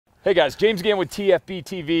Hey guys, James again with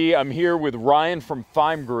TFBTV. I'm here with Ryan from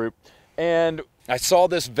FIME Group, and I saw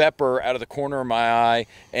this VEPR out of the corner of my eye,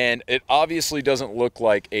 and it obviously doesn't look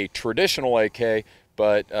like a traditional AK,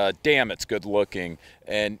 but damn, it's good looking.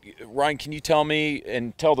 And Ryan, can you tell me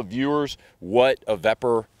and tell the viewers what a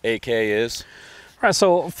VEPR AK is? All right,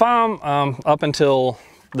 so FIME, up until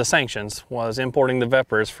the sanctions, was importing the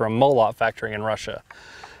VEPRs from Molot factory in Russia.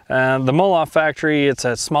 The Molot factory, it's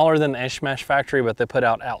a smaller than the Ishmash factory, but they put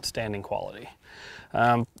out outstanding quality.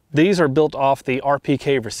 These are built off the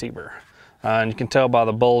RPK receiver. And you can tell by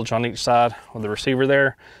the bulge on each side of the receiver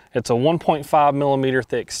there. It's a 1.5 millimeter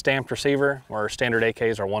thick stamped receiver, where standard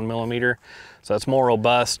AKs are 1 millimeter. So it's more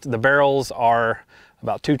robust. The barrels are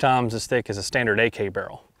about 2 times as thick as a standard AK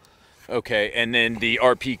barrel. Okay, and then the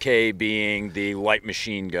RPK being the light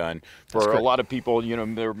machine gun. For a lot of people, you know,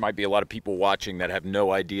 there might be a lot of people watching that have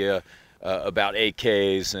no idea about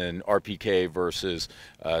AKs and RPK versus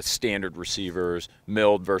standard receivers,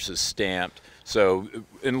 milled versus stamped. So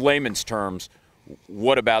in layman's terms,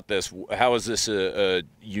 what about this? How is this a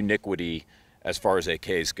uniquity as far as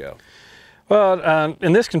AKs go? Well,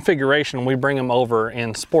 in this configuration, we bring them over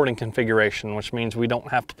in sporting configuration, which means we don't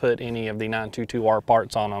have to put any of the 922R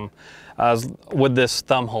parts on them with this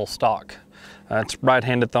thumb hole stock. It's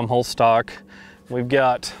right-handed thumb hole stock. We've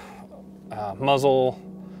got muzzle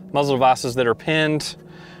devices that are pinned.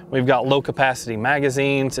 We've got low-capacity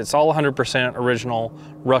magazines. It's all 100% original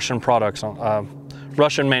Russian products,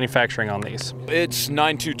 Russian manufacturing on these. It's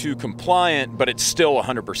 922 compliant, but it's still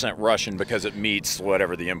 100% Russian because it meets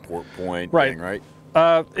whatever the import point thing, right?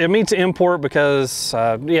 It meets import because,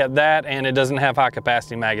 yeah, that, and it doesn't have high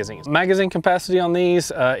capacity magazines. Magazine capacity on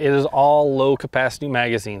these, it is all low capacity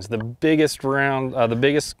magazines. The biggest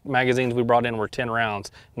magazines we brought in were 10 rounds,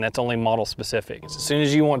 and that's only model specific. As soon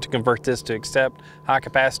as you want to convert this to accept high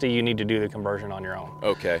capacity, you need to do the conversion on your own.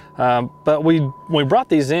 Okay. But we brought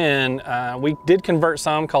these in, we did convert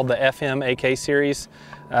some called the FIME AK series.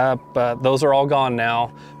 But those are all gone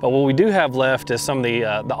now. But what we do have left is some of the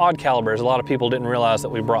odd calibers a lot of people didn't realize that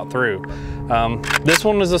we brought through. This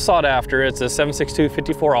one is a sought after. It's a 7.62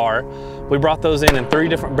 54R. We brought those in 3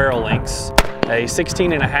 different barrel lengths, a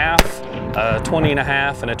 16.5, a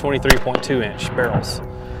 20.5, and a 23.2 inch barrels.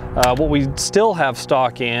 What we still have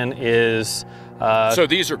stock in is... so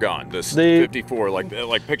these are gone, the 54,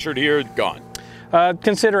 like pictured here, gone.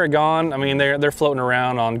 Consider it gone. I mean, they're floating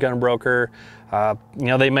around on Gunbroker. You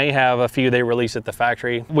know, they may have a few they release at the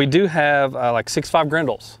factory. We do have like 6.5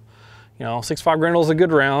 Grendels. You know, 6.5 Grendel is a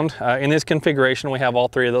good round. In this configuration, we have all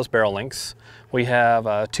 3 of those barrel lengths. We have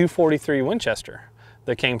a 243 Winchester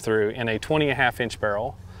that came through in a 20.5 inch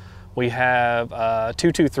barrel. We have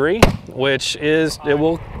 223, which it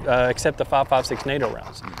will accept the 5.56 NATO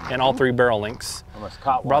rounds in all 3 barrel lengths.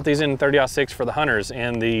 Brought these in 30-06 for the hunters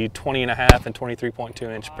in the 20.5 and 23.2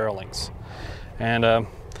 inch barrel lengths. And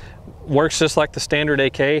works just like the standard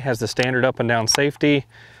AK, has the standard up and down safety,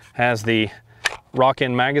 has the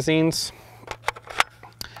rock-in magazines.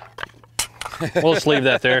 We'll just leave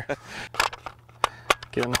that there.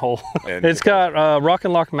 Get in the hole. It's got rock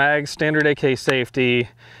and lock mags, standard AK safety.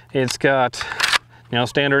 It's got, you know,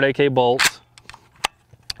 standard AK bolts.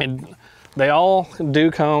 And they all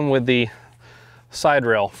do come with the side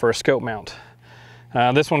rail for a scope mount.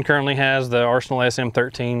 This one currently has the Arsenal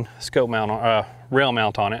SM13 scope mount, rail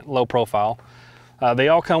mount on it, low profile. They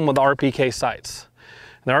all come with RPK sights.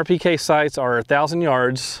 The RPK sights are 1,000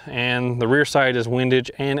 yards, and the rear sight is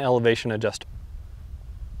windage and elevation adjustable.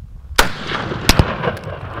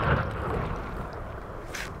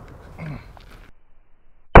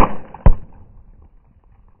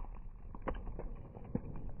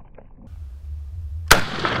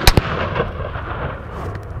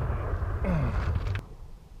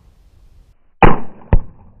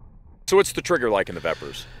 So what's the trigger like in the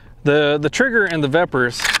VEPRs? The trigger in the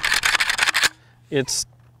VEPRs, it's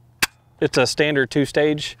a standard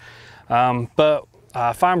 2-stage, but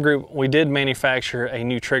FIME Group, we did manufacture a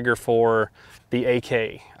new trigger for the AK.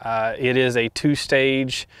 It is a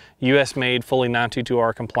 2-stage, US-made, fully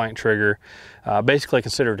 922R compliant trigger, basically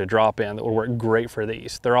considered a drop-in that would work great for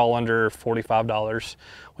these. They're all under $45.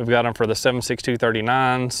 We've got them for the 7.62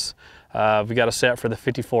 39s. We've got a set for the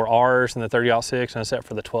 54Rs and the 30-06 and a set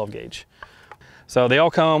for the 12 gauge. So they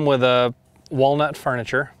all come with a walnut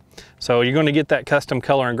furniture. So you're going to get that custom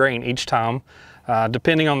color and grain each time.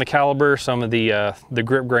 Depending on the caliber, some of the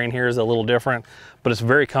grip grain here is a little different, but it's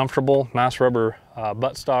very comfortable, nice rubber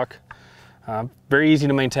buttstock, very easy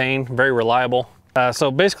to maintain, very reliable.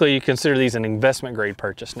 So basically you consider these an investment grade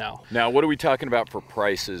purchase now. Now what are we talking about for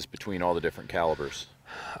prices between all the different calibers?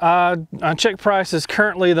 On check prices,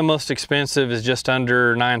 currently the most expensive is just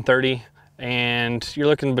under $930, and you're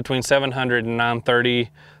looking between $700 and $930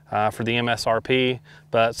 for the MSRP.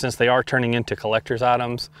 But since they are turning into collector's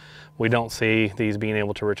items, we don't see these being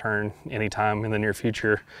able to return anytime in the near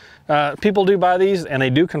future. People do buy these and they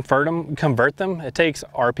do convert them. It takes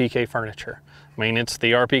RPK furniture. I mean, it's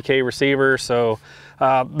the RPK receiver, so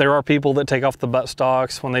there are people that take off the butt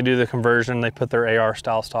stocks. When they do the conversion, they put their AR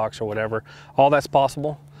style stocks or whatever. All that's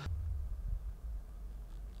possible.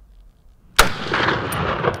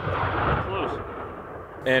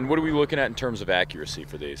 And what are we looking at in terms of accuracy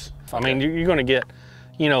for these? I mean, you're going to get,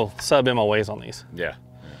 you know, sub MOAs on these. Yeah.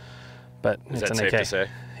 But Is it's that an AK. safe to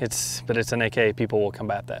say? But it's an AK. People will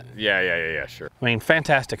combat that. Yeah, sure. I mean,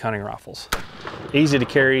 fantastic hunting rifles. Easy to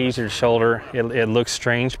carry, easy to shoulder. It looks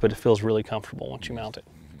strange, but it feels really comfortable once you mount it.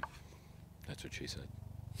 That's what she said.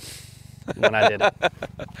 When I did it.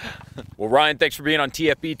 Well, Ryan, thanks for being on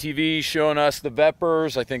TFBTV, showing us the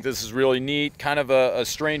VEPRs. I think this is really neat. Kind of a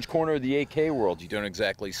strange corner of the AK world you don't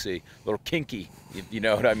exactly see. A little kinky, you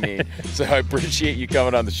know what I mean? So I appreciate you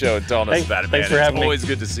coming on the show and telling us about it, man. Thanks for having me. It's always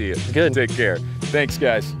good to see you. Good. Take care. Thanks,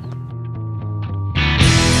 guys.